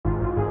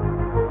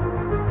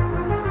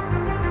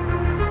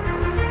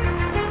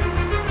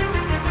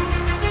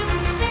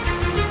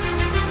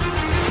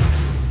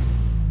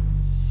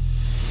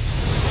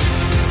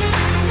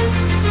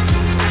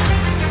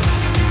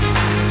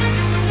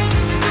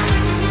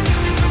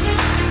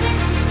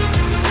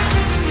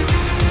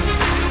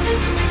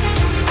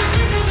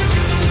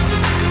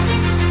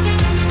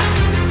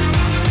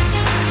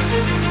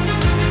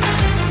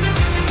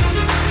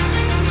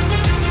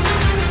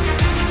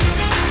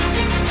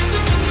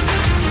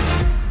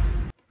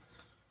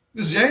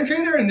This is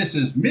Irontrader, and this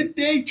is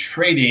Midday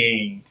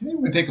Trading. Today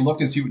we're going to take a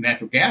look and see what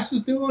natural gas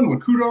is doing,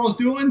 what crude oil is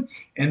doing,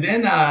 and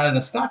then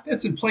the stock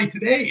that's in play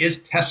today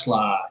is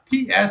Tesla,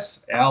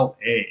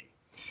 TSLA.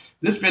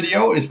 This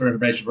video is for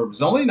information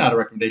purposes only, not a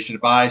recommendation to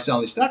buy, sell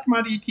any stock,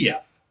 commodity,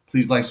 ETF.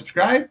 Please like,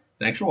 subscribe.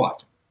 Thanks for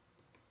watching.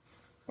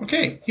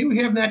 Okay, here we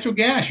have natural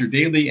gas, your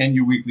daily and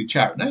your weekly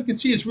chart. Now you can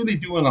see it's really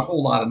doing a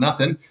whole lot of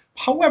nothing.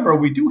 However,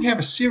 we do have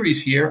a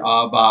series here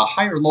of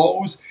higher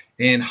lows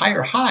and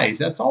higher highs.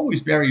 That's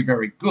always very,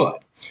 very good.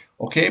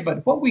 Okay,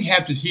 but what we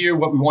have to here,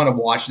 what we want to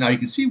watch now, you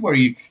can see where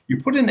you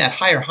put in that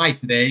higher high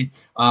today,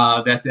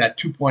 that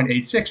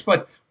 2.86.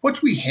 But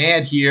what we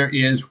had here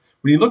is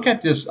when you look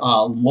at this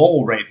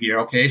low right here,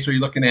 okay, so you're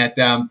looking at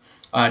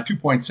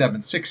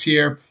 2.76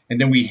 here,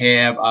 and then we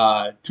have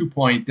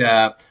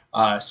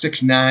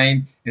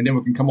 2.69, and then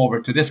we can come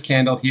over to this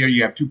candle here.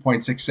 You have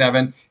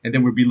 2.67, and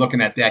then we'd be looking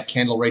at that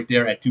candle right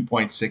there at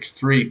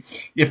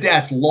 2.63. If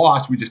that's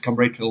lost, we just come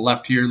right to the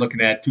left here,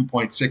 looking at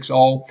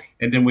 2.60,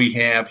 and then we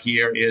have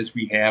here is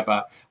we have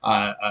a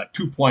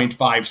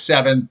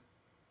 2.57.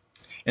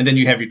 And then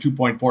you have your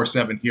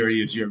 2.47 here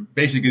is your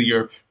basically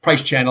your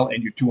price channel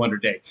and your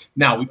 200-day.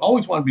 Now, we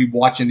always want to be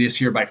watching this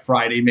here by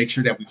Friday. Make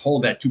sure that we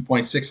hold that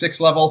 2.66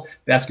 level.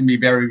 That's going to be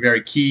very,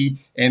 very key.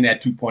 And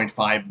that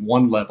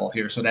 2.51 level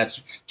here. So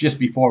that's just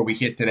before we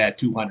hit to that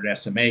 200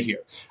 SMA here.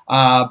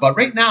 But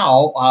right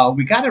now,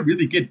 we got to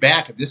really get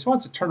back. If this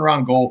wants to turn around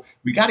and go,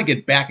 we got to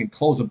get back and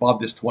close above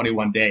this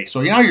 21-day.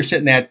 So now you're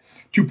sitting at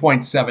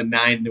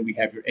 2.79. And then we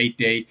have your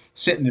 8-day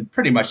sitting in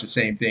pretty much the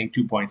same thing,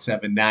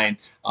 2.79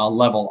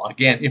 level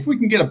again. If we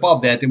can get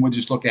above that, then we'll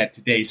just look at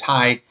today's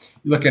high.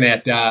 You're looking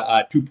at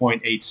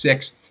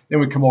 2.86. Then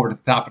we come over to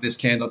the top of this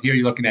candle here.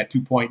 You're looking at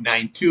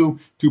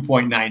 2.92,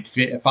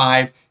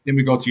 2.95. Then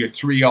we go to your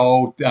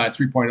 3.0,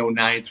 3.09,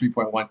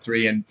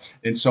 3.13,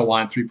 and so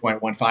on.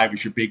 3.15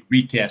 is your big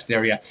retest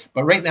area.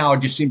 But right now,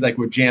 it just seems like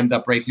we're jammed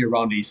up right here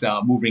around these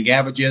moving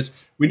averages.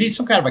 We need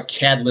some kind of a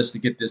catalyst to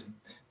get this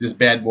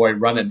bad boy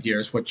running here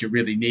is what you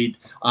really need.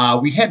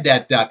 We had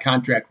that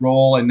contract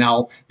roll, and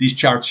now these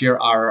charts here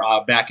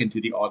are back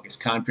into the August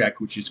contract,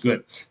 which is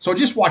good. So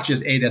just watch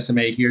this 8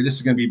 SMA here. This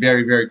is going to be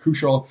very, very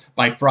crucial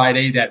by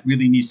Friday. That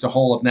really needs to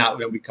hold. If not,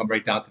 then we come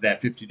right down to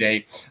that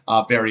 50-day.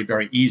 Very,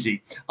 very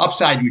easy.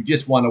 Upside, you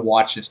just want to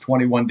watch this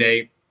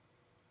 21-day.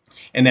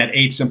 And that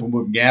 8 simple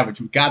moving average.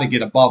 We've got to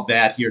get above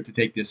that here to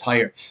take this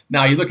higher.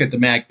 Now, you look at the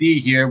MACD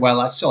here. Well,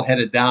 that's still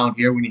headed down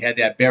here when you had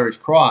that bearish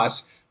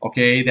cross.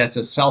 Okay, that's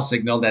a sell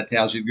signal that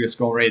tells you just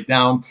going right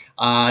down.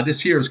 This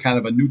here is kind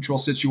of a neutral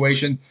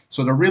situation,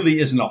 so there really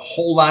isn't a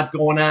whole lot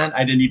going on.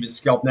 I didn't even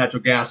scalp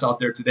natural gas out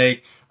there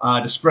today.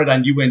 The spread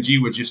on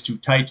UNG was just too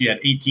tight. You had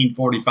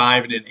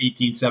 1845 and then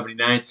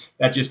 1879.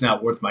 That's just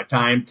not worth my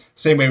time.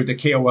 Same way with the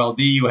KOLD.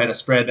 You had a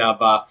spread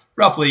of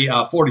roughly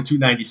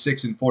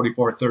 42.96 and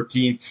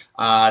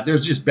 44.13.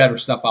 There's just better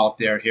stuff out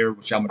there here,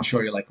 which I'm going to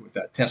show you like with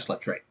that Tesla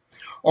trade.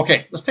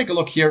 Okay, let's take a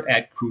look here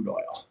at crude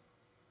oil.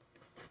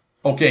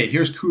 Okay,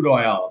 here's crude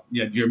oil.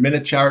 You have your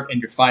minute chart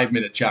and your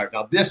 5-minute chart.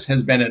 Now, this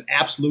has been an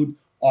absolute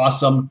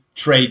awesome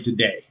trade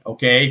today.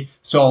 Okay,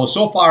 so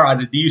far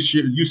out of the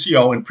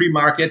UCO and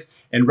pre-market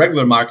and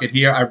regular market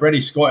here, I've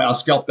already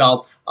scalped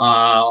out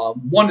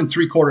 1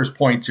 3/4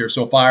 points here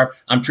so far.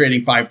 I'm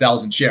trading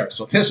 5,000 shares.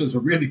 So this was a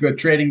really good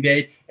trading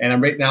day,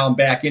 and right now I'm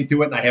back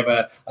into it, and I have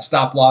a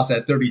stop loss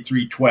at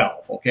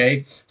 33.12.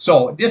 Okay,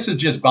 so this is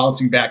just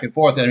bouncing back and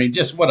forth. I mean,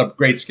 just what a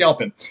great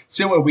scalping.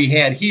 See what we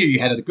had here. You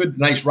had a good,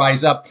 nice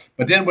rise up,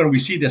 but then when we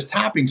see this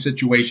topping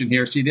situation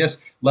here, see this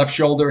left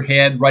shoulder,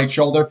 head, right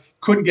shoulder,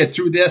 couldn't get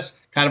through this.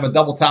 Kind of a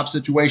double top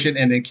situation,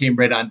 and then came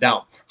right on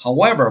down.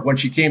 However, when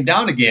she came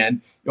down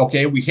again,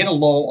 okay, we hit a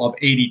low of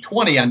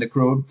 80.20 on the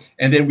crude,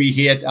 and then we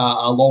hit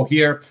a low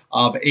here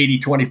of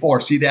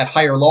 80.24. See that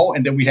higher low,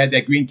 and then we had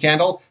that green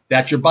candle.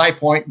 That's your buy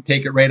point, and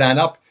take it right on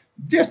up.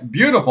 Just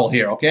beautiful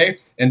here, okay?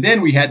 And then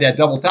we had that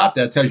double top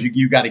that tells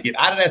you got to get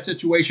out of that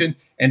situation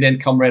and then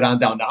come right on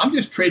down. Now, I'm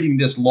just trading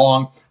this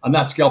long. I'm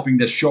not scalping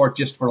this short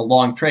just for a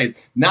long trade.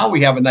 Now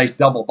we have a nice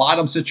double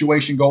bottom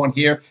situation going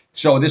here.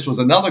 So this was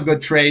another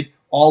good trade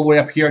all the way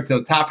up here to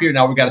the top here.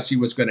 Now we got to see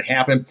what's going to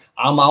happen.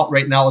 I'm out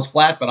right now as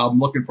flat, but I'm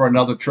looking for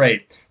another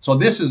trade. So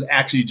this is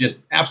actually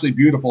just absolutely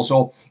beautiful.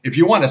 So if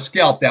you want to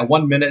scalp, that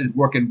 1 minute is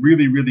working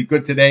really, really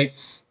good today.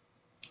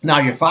 Now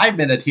your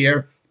 5-minute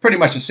here, pretty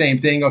much the same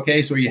thing,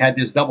 okay? So you had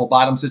this double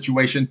bottom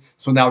situation.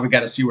 So now we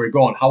got to see where we're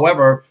going.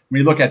 However, when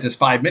you look at this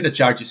 5-minute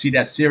chart, you see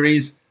that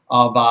series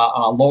of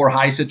lower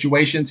high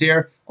situations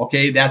here,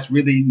 okay? That's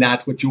really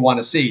not what you want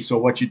to see. So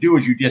what you do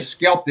is you just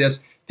scalp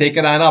this, take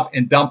it on up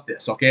and dump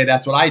this, okay?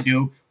 That's what I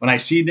do. When I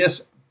see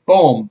this,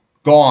 boom,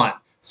 gone.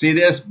 See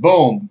this?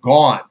 Boom,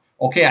 gone.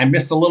 Okay, I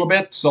missed a little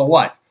bit, so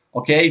what?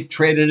 Okay,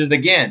 traded it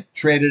again,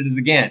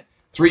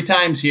 3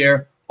 times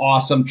here,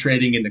 awesome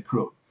trading in the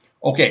crude.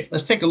 Okay,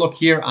 let's take a look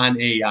here on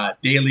a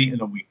daily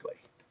and a weekly.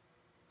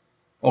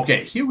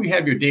 Okay, here we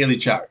have your daily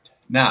chart.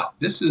 Now,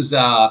 this is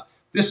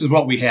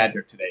what we had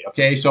here today,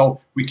 okay?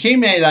 So we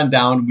came in on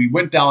down. We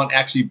went down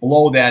actually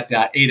below that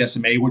 8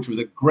 SMA, which was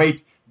a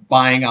great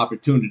buying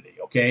opportunity.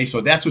 Okay,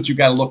 so that's what you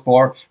got to look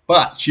for.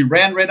 But she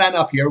ran right on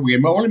up here. We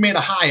only made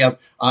a high of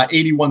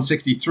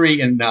 81.63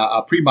 in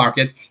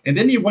pre-market. And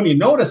then when you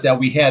notice that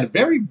we had a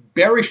very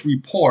bearish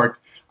report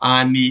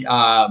on the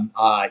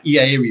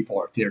EIA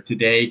report here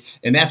today,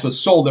 and that's what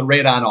sold it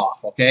right on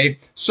off. Okay,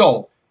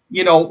 so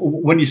you know,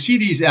 when you see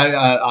these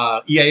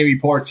EIA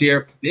reports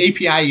here, the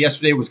API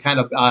yesterday was kind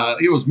of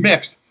it was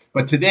mixed.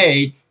 But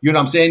today, you know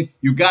what I'm saying?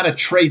 You got to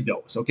trade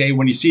those, okay?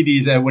 When you see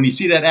these, when you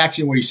see that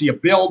action where you see a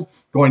build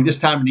going this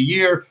time of the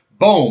year,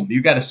 boom,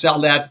 you got to sell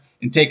that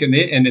and take it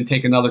and then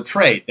take another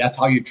trade. That's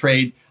how you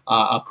trade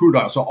crude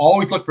oil. So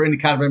always look for any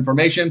kind of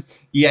information.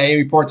 EIA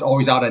reports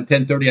always out at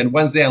 10:30 on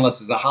Wednesday,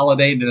 unless it's a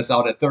holiday, and then it's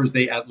out at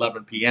Thursday at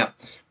 11 p.m.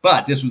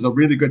 But this was a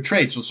really good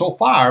trade. So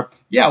far,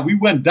 yeah, we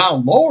went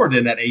down lower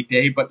than that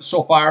 8-day, but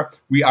so far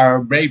we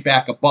are right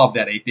back above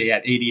that 8-day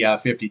at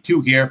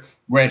 80.52 here.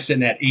 We're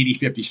sitting at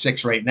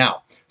 80.56 right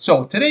now.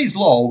 So today's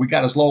low, we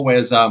got as low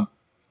as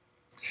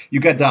you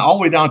got all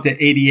the way down to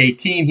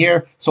 80.18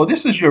 here. So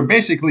this is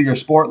basically your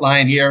sport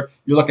line here.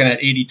 You're looking at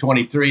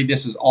 80.23.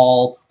 This is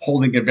all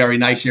holding it very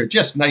nice here.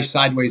 Just nice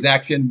sideways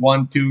action.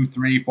 1, 2,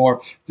 3,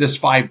 4, just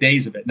 5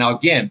 days of it. Now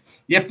again,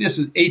 if this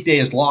is 8-day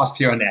is lost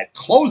here on that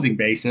closing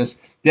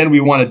basis, then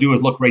we want to do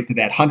is look right to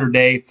that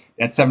 100-day,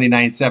 that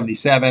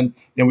 79.77.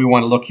 Then we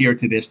want to look here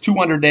to this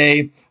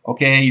 200-day.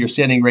 Okay, you're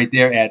sitting right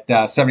there at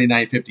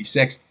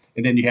 79.56.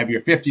 And then you have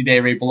your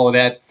 50-day right below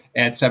that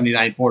at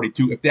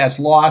 79.42. If that's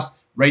lost,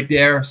 right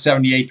there,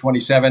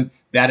 78.27,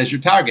 that is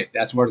your target.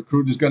 That's where the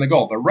crude is going to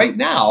go. But right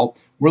now,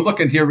 we're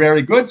looking here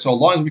very good. So as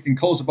long as we can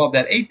close above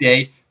that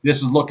 8-day, this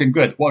is looking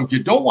good. What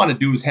you don't want to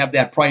do is have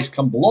that price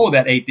come below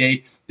that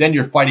 8-day. Then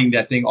you're fighting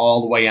that thing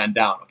all the way on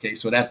down. Okay,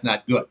 so that's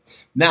not good.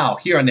 Now,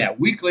 here on that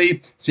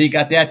weekly, so you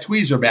got that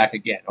tweezer back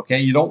again. Okay,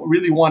 you don't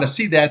really want to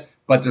see that,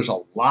 but there's a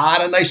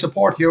lot of nice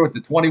support here with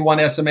the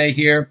 21 SMA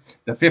here,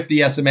 the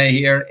 50 SMA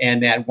here,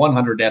 and that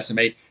 100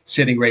 SMA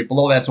sitting right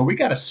below that. So we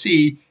got to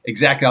see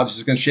exactly how this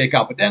is going to shake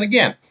out. But then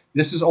again,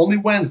 this is only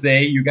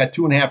Wednesday. You got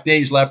 2.5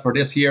 days left for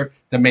this here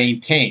to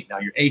maintain. Now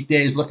your 8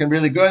 days looking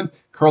really good,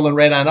 curling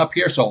right on up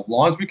here. So as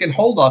long as we can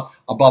hold up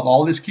above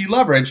all this key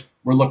leverage,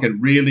 we're looking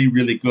really,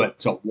 really good.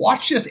 So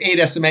watch this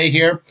 8 SMA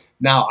here.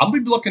 Now I'm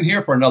going to be looking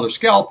here for another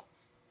scalp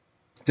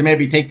to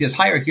maybe take this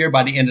higher here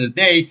by the end of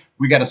the day.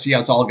 We got to see how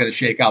it's all going to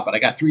shake out. But I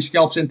got 3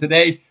 scalps in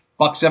today,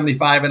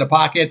 $1.75 in the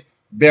pocket.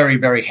 Very,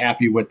 very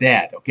happy with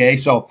that. Okay,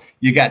 so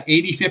you got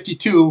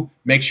 80.52.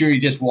 Make sure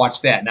you just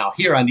watch that. Now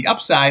here on the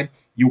upside,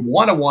 you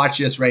want to watch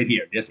this right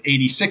here. This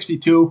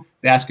 80.62.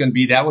 That's going to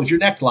be, that was your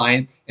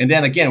neckline. And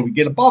then again, we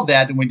get above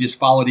that and we just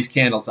follow these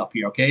candles up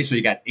here. Okay, so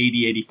you got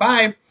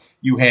 80.85.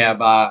 You have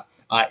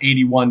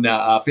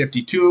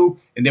 81.52.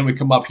 And then we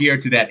come up here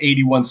to that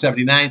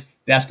 81.79.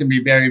 That's going to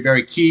be very,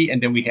 very key.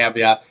 And then we have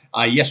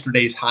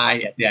yesterday's high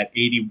at that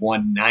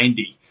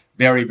 81.90.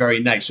 Very, very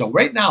nice. So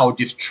right now,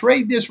 just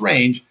trade this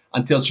range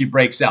until she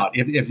breaks out.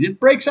 If it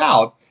breaks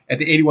out at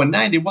the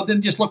 81.90, well,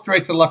 then just look right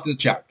to the left of the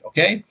chart,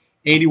 okay?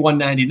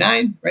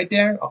 81.99 right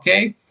there,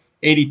 okay?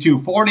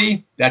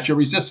 82.40, that's your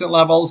resistance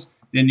levels.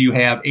 Then you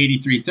have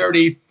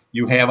 83.30.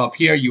 You have up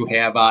here, you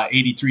have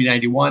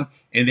 83.91.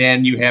 And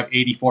then you have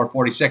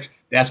 84.46.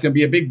 That's going to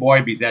be a big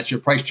boy because that's your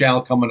price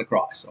channel coming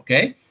across,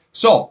 okay?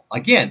 So,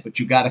 again, but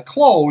you got to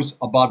close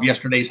above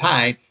yesterday's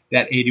high,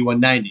 that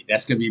 81.90.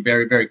 That's going to be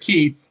very, very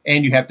key.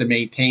 And you have to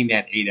maintain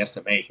that 8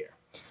 SMA here.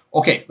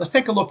 Okay, let's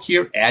take a look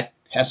here at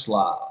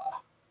Tesla.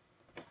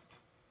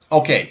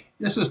 Okay,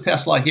 this is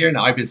Tesla here.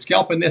 Now, I've been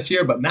scalping this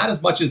here, but not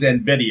as much as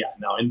NVIDIA.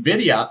 Now,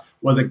 NVIDIA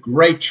was a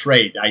great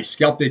trade. I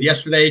scalped it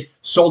yesterday,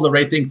 sold the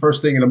right thing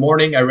first thing in the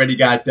morning. I already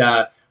got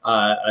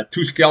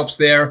 2 scalps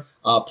there,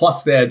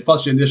 plus the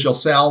initial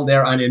sell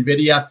there on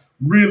NVIDIA.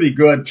 Really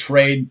good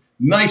trade.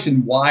 Nice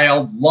and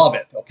wild. Love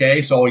it.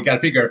 Okay, so we got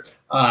to figure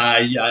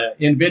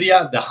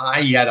NVIDIA, the high,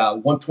 you had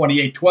a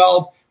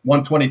 128.12.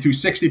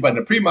 122.60, but in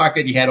the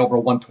pre-market, you had over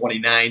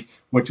 129,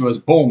 which was,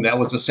 boom, that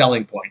was the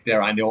selling point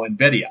there on the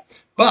NVIDIA.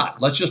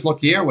 But let's just look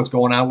here what's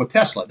going on with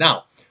Tesla.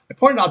 Now, I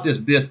pointed out this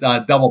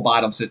double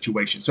bottom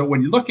situation. So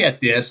when you look at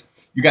this,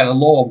 you got a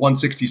low of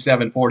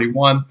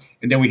 167.41,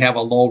 and then we have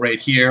a low right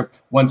here,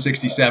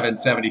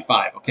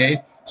 167.75,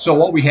 okay? So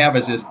what we have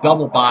is this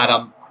double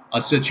bottom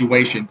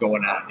situation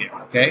going on here,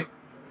 okay?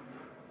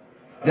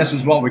 This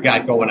is what we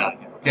got going on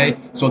here, okay?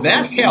 So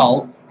that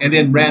held and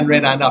then ran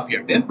right on up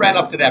here. Then ran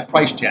up to that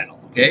price channel,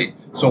 okay?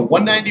 So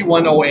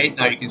 191.08.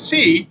 Now you can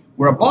see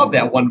we're above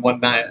that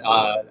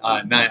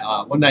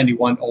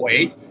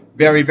 191.08.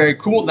 Very, very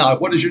cool. Now,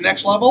 what is your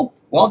next level?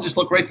 Well, just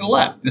look right to the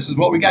left. This is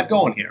what we got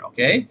going here,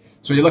 okay?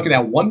 So you're looking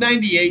at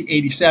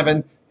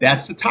 198.87.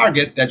 That's the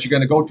target that you're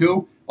going to go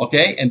to,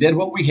 okay? And then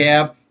what we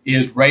have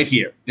is right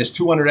here. This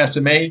 200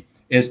 SMA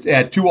is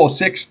at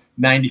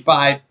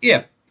 206.95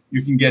 if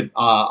you can get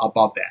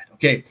above that,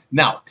 okay?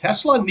 Now,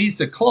 Tesla needs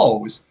to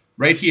close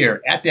right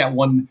here at that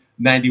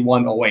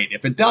 191.08.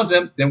 If it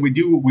doesn't, then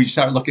we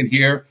start looking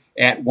here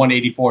at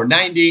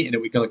 184.90, and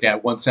then we can look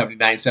at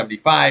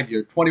 179.75,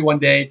 your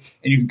 21-day,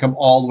 and you can come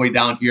all the way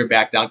down here,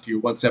 back down to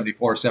your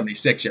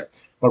 174.76 here.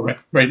 But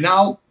right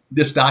now,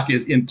 this stock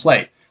is in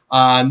play.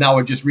 Now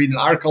we're just reading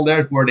an article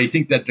there where they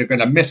think that they're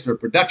going to miss their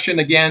production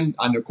again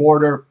on the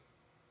quarter.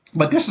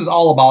 But this is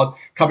all about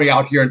coming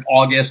out here in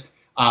August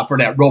for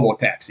that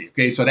robo-taxi.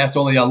 Okay, so that's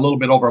only a little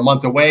bit over a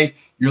month away.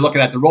 You're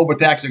looking at the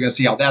robo-taxi. You're going to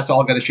see how that's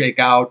all going to shake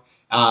out.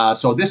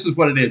 So this is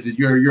what it is.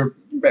 You're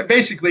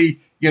basically,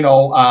 a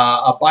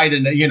buy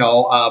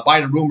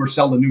the rumor,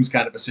 sell the news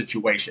kind of a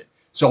situation.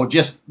 So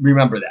just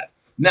remember that.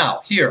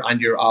 Now here on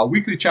your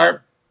weekly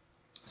chart,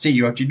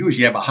 see what you do is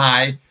you have a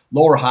high,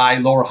 lower high,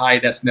 lower high.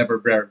 That's never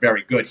very,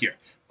 very good here.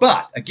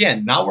 But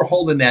again, now we're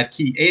holding that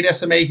key 8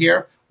 SMA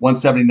here,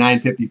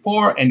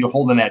 179.54, and you're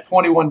holding that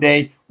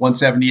 21-day,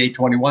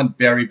 178.21.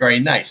 Very, very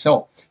nice.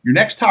 So your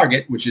next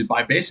target, which is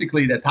by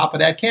basically the top of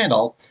that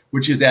candle,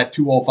 which is that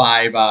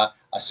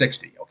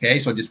 205.60. Okay,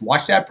 so just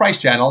watch that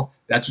price channel.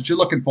 That's what you're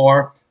looking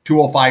for.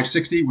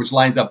 205.60, which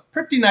lines up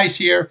pretty nice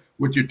here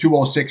with your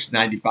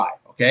 206.95.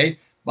 Okay,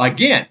 but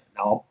again,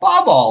 now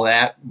above all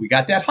that, we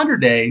got that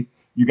 100-day.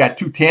 You got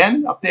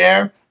 210 up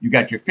there. You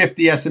got your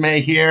 50 SMA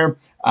here.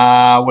 What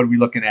are we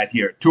looking at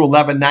here?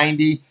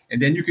 211.90.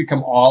 And then you could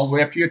come all the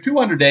way up to your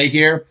 200-day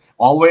here,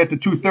 all the way up to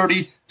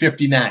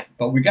 230.59.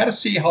 But we got to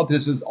see how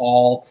this is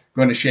all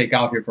going to shake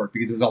out here first,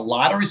 because there's a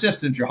lot of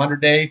resistance, your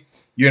 100-day,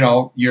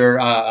 your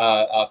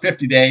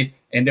 50-day,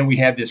 and then we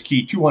have this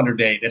key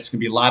 200-day. That's going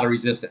to be a lot of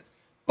resistance.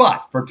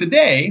 But for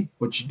today,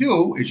 what you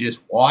do is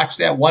just watch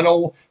that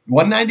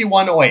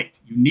 191.08.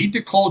 You need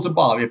to close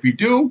above. If you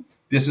do,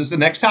 this is the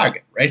next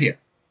target right here.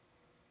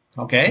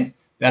 Okay,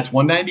 that's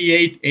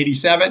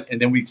 198.87, and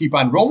then we keep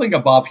on rolling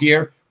above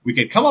here. We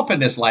could come up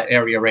in this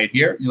area right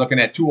here. You're looking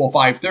at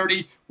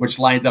 205.30, which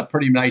lines up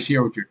pretty nice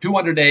here with your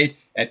 200-day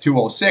at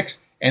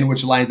 206, and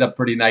which lines up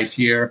pretty nice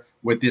here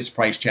with this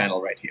price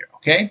channel right here.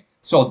 Okay,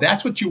 so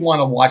that's what you want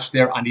to watch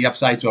there on the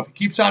upside. So if it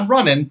keeps on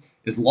running,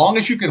 as long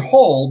as you can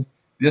hold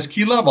this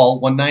key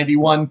level,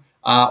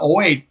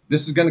 191.08,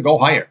 this is going to go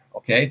higher.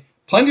 Okay.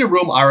 Plenty of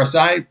room,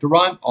 RSI to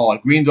run. Oh,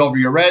 green's over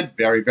your red.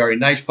 Very, very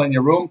nice. Plenty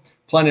of room.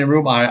 Plenty of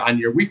room on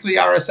your weekly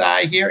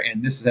RSI here.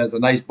 And this has a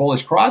nice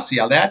bullish cross. See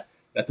how that?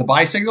 That's a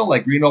buy signal,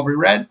 like green over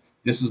red.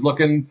 This is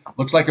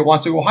looks like it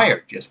wants to go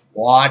higher. Just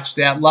watch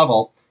that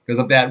level, because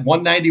if that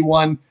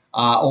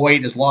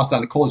 191.08 is lost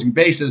on a closing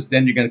basis,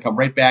 then you're going to come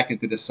right back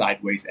into this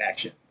sideways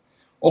action.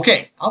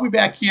 Okay, I'll be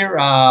back here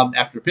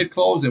after pit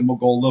close, and we'll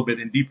go a little bit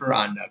in deeper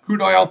on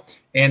crude oil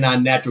and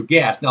on natural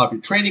gas. Now, if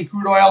you're trading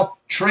crude oil,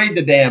 trade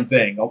the damn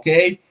thing,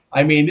 okay?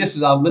 I mean, this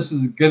is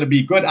going to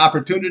be good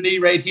opportunity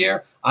right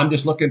here. I'm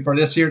just looking for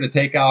this here to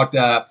take out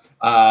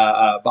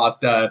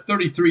about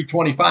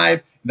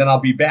 33.25. Then I'll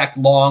be back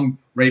long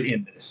right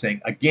into this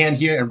thing again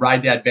here and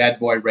ride that bad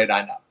boy right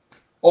on up.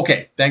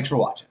 Okay, thanks for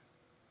watching.